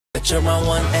You're my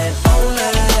one and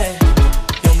only.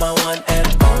 You're my one and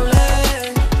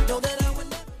only. Know that I would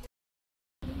never.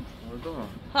 Oldu mu?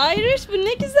 Hayriş, bu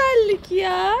ne güzellik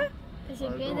ya.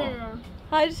 Teşekkür Oldu mu? ederim.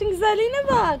 Hayriş'in güzelliğine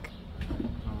bak.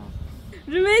 Tamam.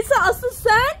 Rümeysa, asıl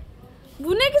sen.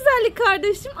 Bu ne güzellik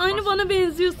kardeşim. Aynı bana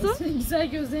benziyorsun. Güzel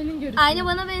gözlerinin görüntüsü. Aynı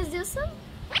bana benziyorsun.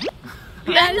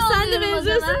 Yani de sen de oluyorum o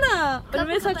benziyorsun zaman. da.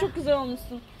 Rümeysa Kapı. çok güzel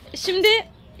olmuşsun. Şimdi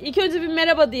ilk önce bir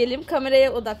merhaba diyelim.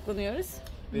 Kameraya odaklanıyoruz.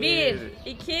 1,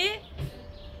 2,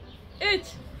 3.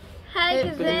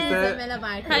 Herkese merhaba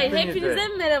arkadaşlar. Hayır, Hepinize. hepinize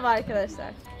merhaba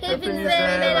arkadaşlar.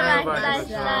 Hepinize merhaba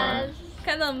arkadaşlar.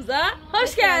 Kanalımıza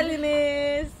hoş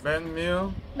geldiniz. Ben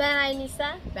Miu. Ben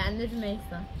Aynisa. Ben de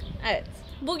Rümeysa. Evet.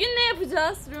 Bugün ne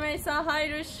yapacağız? Rümeysa,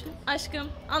 Hayriş, aşkım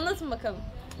anlatın bakalım.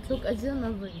 Çok acı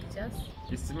nazlı yiyeceğiz.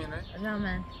 İsmi ne?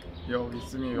 Ramen. Yok,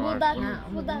 ismi var. Budak. Bunun.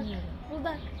 Budak.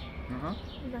 Budak. Hı hı.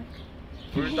 Budak.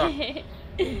 Buldak.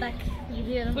 Budak.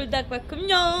 Biliyorum.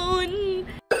 불닭볶음면.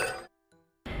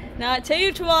 나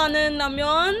제일 좋아하는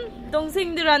라면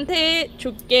동생들한테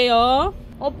줄게요.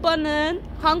 오빠는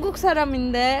한국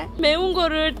사람인데 매운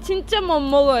거를 진짜 못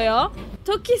먹어요.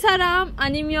 터키 사람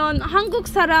아니면 한국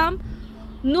사람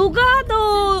누가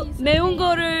더 매운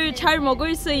거를 잘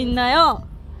먹을 수 있나요?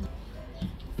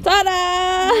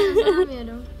 따라!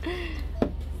 Anlamıyorum.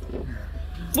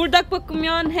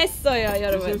 불닭볶음면 했어요, Bir şey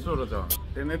여러분. soracağım.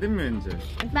 Denedin mi önce?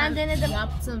 Ben denedim.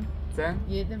 Yaptım. Sen?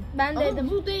 Yedim. Ben Ama denedim.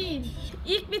 bu değil.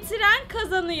 İlk bitiren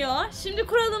kazanıyor. Şimdi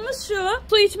kuralımız şu.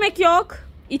 Su içmek yok.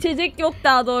 İçecek yok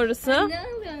daha doğrusu.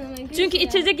 Çünkü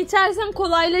içecek içersem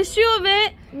kolaylaşıyor ve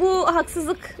bu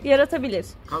haksızlık yaratabilir.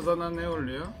 Kazanan ne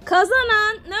oluyor?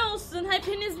 Kazanan ne olsun?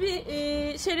 Hepiniz bir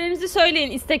şeylerinizi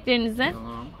söyleyin, isteklerinizi.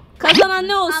 Tamam. Kazanan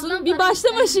ne olsun? Ablam Bir para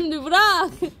başlama şimdi, bırak.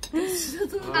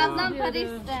 Ablam para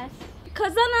ister.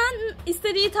 Kazanan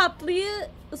istediği tatlıyı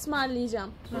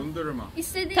ısmarlayacağım. Dondurma.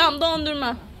 İstediği. Tam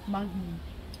dondurma.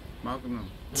 Magnum.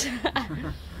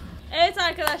 Evet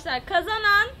arkadaşlar,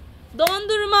 kazanan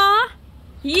dondurma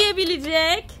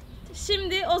yiyebilecek.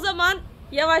 Şimdi o zaman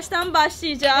yavaştan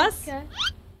başlayacağız.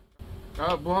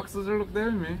 Ha, bu haksızlık değil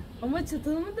mi? Ama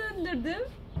çatalımı döndürdüm.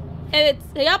 Evet,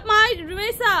 yapma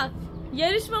Rümeysa.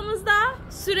 Yarışmamızda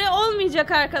süre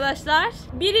olmayacak arkadaşlar.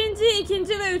 Birinci,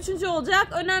 ikinci ve üçüncü olacak.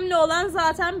 Önemli olan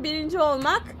zaten birinci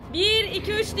olmak. 1,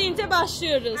 2, 3 deyince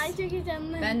başlıyoruz. Ay çok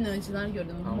heyecanlı. Ben de acılar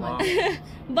gördüm. Tamam.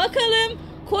 Bakalım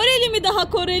Koreli mi daha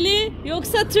Koreli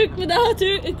yoksa Türk mü daha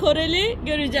Koreli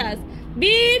göreceğiz.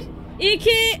 1,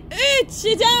 2, 3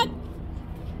 sıcak.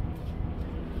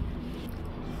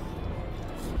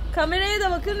 Kameraya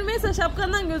da bakın Rümeysa,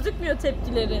 şapkandan gözükmüyor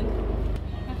tepkilerin.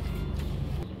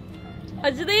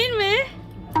 Acı değil mi?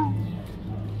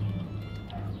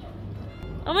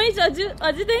 Ama hiç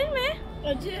acı değil mi?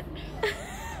 Acı.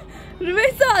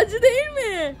 Rümeysa, acı değil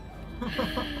mi?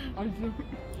 Acı.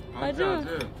 Acı Acı.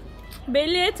 acı.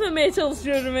 Belli etmemeye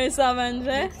çalışıyor Rümeysa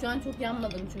bence. Şu an çok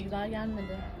yanmadım çünkü daha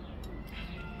gelmedi.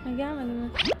 Ha, gelmedi mi?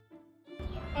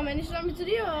 Ama ben işlem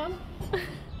bitiriyor.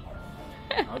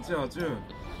 Acı acı.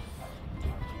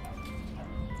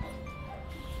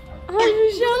 Ay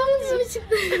yandın mı?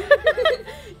 çıktı.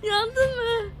 Yandın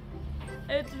mı?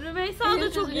 Evet, Rümeysa da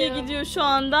Elim çok iyi titriyor. gidiyor şu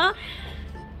anda.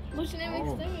 Boşuna yemek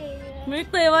istemiyorum ya.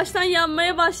 Mürk de yavaştan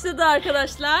yanmaya başladı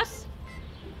arkadaşlar.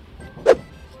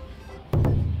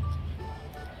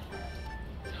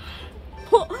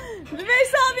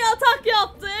 Rümeysa bir atak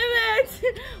yaptı, evet.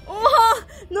 Oha,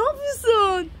 ne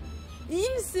yapıyorsun? İyi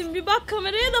misin? Bir bak,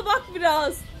 kameraya da bak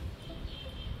biraz.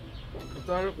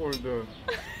 Kıtarık oldu.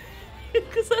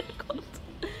 Kızarık oldu.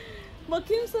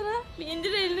 Bakayım sana. Bir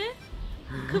indir elini.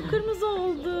 Kıpkırmızı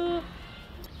oldu.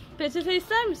 Peçete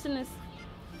ister misiniz?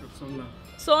 Yok, sonra.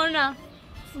 Sonra.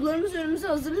 Sularımız önümüze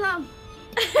hazırlan.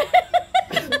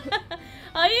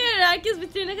 Hayır, herkes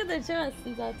bitirene kadar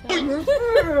içemezsin zaten.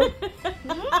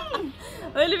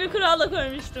 Öyle bir kural da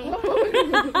koymuştum.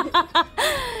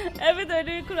 Evet, öyle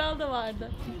bir kural da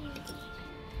vardı.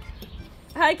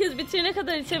 Herkes bitirene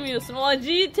kadar içemiyorsun. O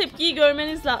acıyı, tepkiyi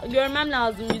görmem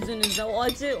lazım yüzünüzde. O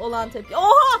acı olan tepki.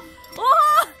 Oha!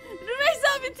 Oha!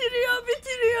 Rümeysa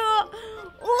bitiriyor.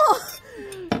 Oh!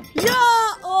 Ya!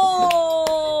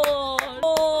 Oh!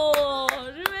 Oh!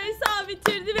 Rümeysa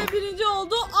bitirdi ve birinci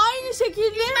oldu. Aynı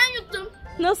şekilde. Ben yuttum.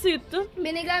 Nasıl yuttun?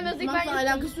 Beni ilgilenmez ilk ben Nasıl yuttum.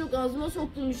 alakası yok, ağzıma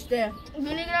soktum işte.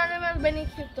 Beni ilgilenmez, ben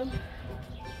ilk yuttum.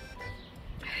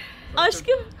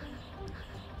 Aşkım.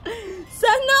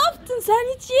 Sen ne yaptın?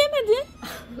 Sen hiç yemedin.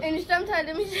 Eniştem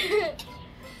terlemiş.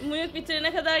 Muyuk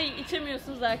bitirene kadar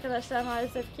içemiyorsunuz arkadaşlar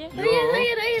maalesef ki.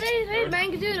 Hayır,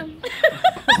 ben gidiyorum.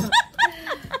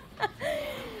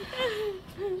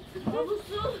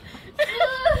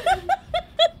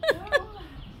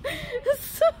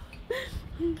 Su.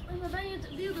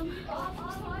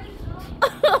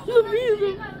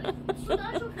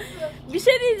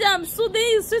 Bu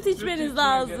değil, süt içmeniz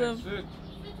içmen gerek, lazım. Süt.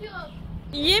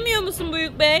 Yiyemiyor musun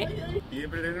Büyük Bey?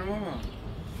 Yiyebilirim ama.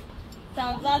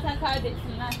 Tamam, zaten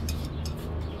kaybetsinler.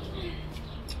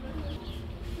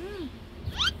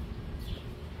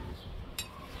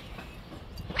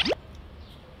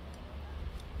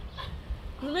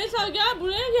 Rümeysa gel,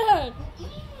 buraya gel.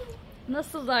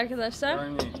 Nasıldı arkadaşlar?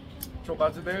 Yani çok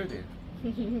acı değildi.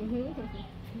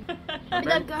 Bir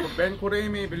dakika. Ben Kore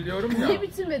yemeği biliyorum ya. Niye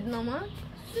bitirmedin ama?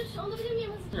 Süt alabilir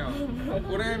miyim? Ya,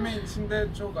 Kore yemeği içinde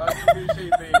çok acı bir şey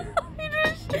değil.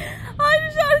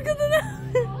 Aynı şarkıda ne?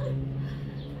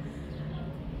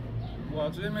 Bu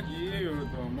acı yemek iyi yiyordu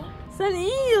ama. Sen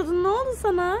iyi yiyordun, ne oldu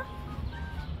sana?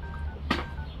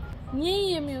 Niye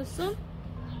yiyemiyorsun?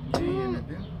 İyi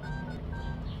yemedin.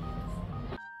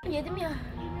 Yedim ya.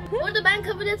 Orada ben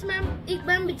kabul etmem. İlk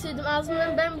ben bitirdim.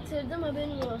 Ağzımdan ben bitirdim.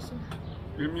 Haberin olsun.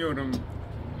 Bilmiyorum.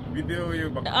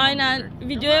 Videoyu bak. Aynen,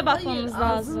 videoya bakmamız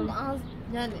lazım.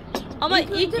 Yani Ama İlk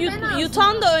ilk önce ben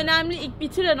yutan da önemli, ilk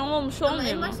bitiren o olmuş ama olmuyor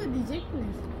en mu? başta diyecek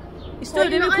miyiz? İşte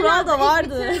öyle bir kural da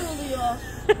vardı. oluyor.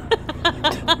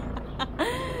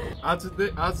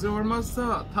 Acı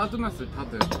olmazsa tadı nasıl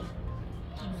tadı?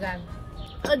 Güzel.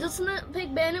 Acısını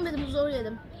pek beğenemedim. Zor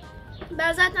yedim.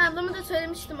 Ben zaten ablama da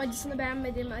söylemiştim acısını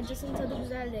beğenmediğimi. Acısının tadı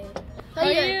güzel değil.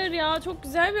 Hayır ya, çok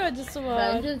güzel bir acısı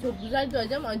var. Bence de çok güzel bir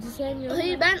acı ama acı sevmiyorum.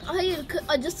 Hayır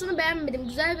acısını beğenmedim.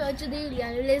 Güzel bir acı değil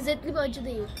yani. Lezzetli bir acı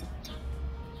değil.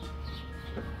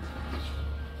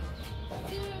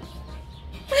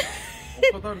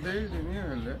 O kadar değildi, niye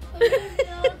öyle?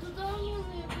 Ya dudağım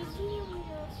yanıyor, gözüm yanıyor.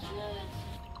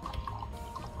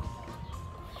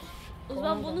 O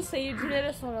zaman bunu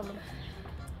seyircilere soralım.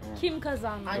 Kim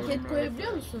kazandı? Anket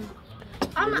koyabiliyor musun?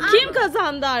 Ama Kim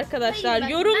kazandı arkadaşlar? Hayır,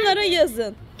 bak, Yorumlara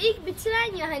yazın. ilk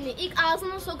bitiren ya hani ilk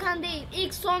ağzına sokan değil.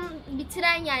 İlk son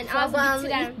bitiren yani. Ağzı Sabahını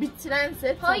bitiren. ilk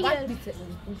bitirense Hayır. sabah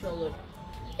bitmiş olur.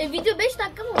 Video 5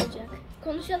 dakika mı olacak?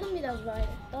 Konuşalım biraz bari.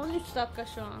 13 dakika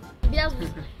şu an. Biraz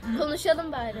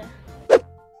konuşalım bari.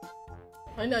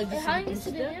 Hani acısı Hangisi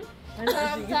bitmişti? benim? Hani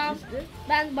Tamam, acı tamam. gitmişti?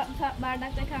 Ben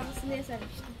bardakta kalmasın diye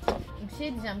söylemiştim. Bir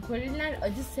şey diyeceğim. Koreliler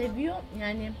acı seviyor.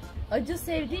 Yani acı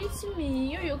sevdiği için mi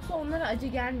yiyor yoksa onlara acı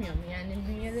gelmiyor mu? Yani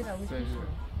bünyeleri alışmış Seviyor. mı?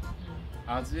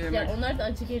 Acı yemek. Yani onlara da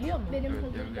acı geliyor mu? Benim Evet,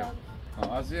 tadım geliyor.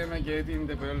 da. Acı yemek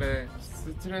yediğinde böyle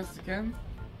stresken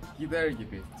gider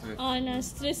gibi. Stres. Aynen,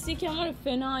 stresliyken var ya,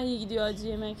 fena iyi gidiyor acı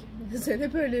yemek. Sen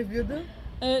hep öyle yapıyordun.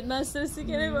 Evet, ben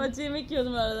stresliyken hep acı yemek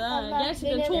yiyordum arada. Ha. Allah,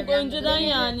 Gerçekten benim- çok benim- önceden benim-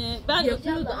 yani. Ben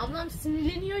Yapıyordu. Ablam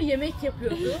sinirleniyor yemek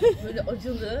yapıyordu. Böyle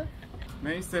acılı.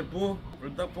 Neyse bu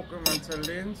Bul닭볶음면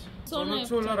challenge Sonra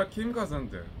sonuç olarak kim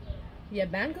kazandı?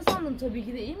 Ya ben kazandım tabii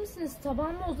ki de. İyi misiniz?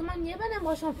 Tabağımı o zaman niye ben en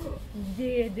baştan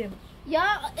yedim? Ya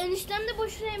eniştem de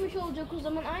boşuna yemiş olacak o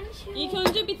zaman aynı şey. ilk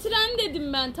önce bitiren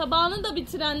dedim ben. Tabağını da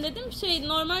bitiren dedim.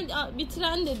 Normal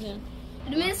bitiren dedim.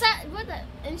 Rümeysa bu arada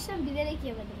eniştem bilerek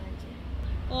yemedi bence.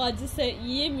 O acı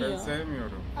yiyemiyor. Ben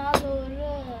sevmiyorum. Aa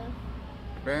doğru.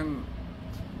 Ben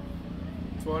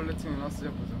tuvaletini nasıl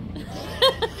yapacağım?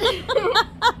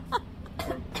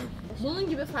 Bunun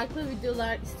gibi farklı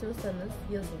videolar istiyorsanız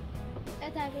yazın.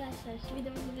 Evet arkadaşlar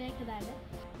videomuz buraya kadardı.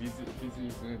 Bizi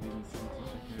izlediğiniz için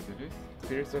teşekkür ederiz.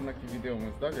 Bir sonraki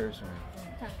videomuzda görüşmek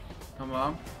üzere.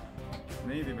 Tamam.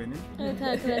 Neydi benim? Evet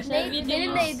arkadaşlar, Benim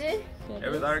videomuz. neydi?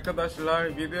 Evet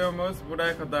arkadaşlar, videomuz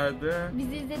buraya kadardı.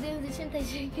 Bizi izlediğiniz için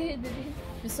teşekkür ederiz.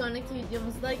 Bir sonraki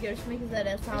videomuzda görüşmek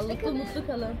üzere. Sağlıklı, Hoşçakalın. mutlu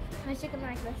kalın. Hoşçakalın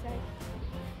arkadaşlar.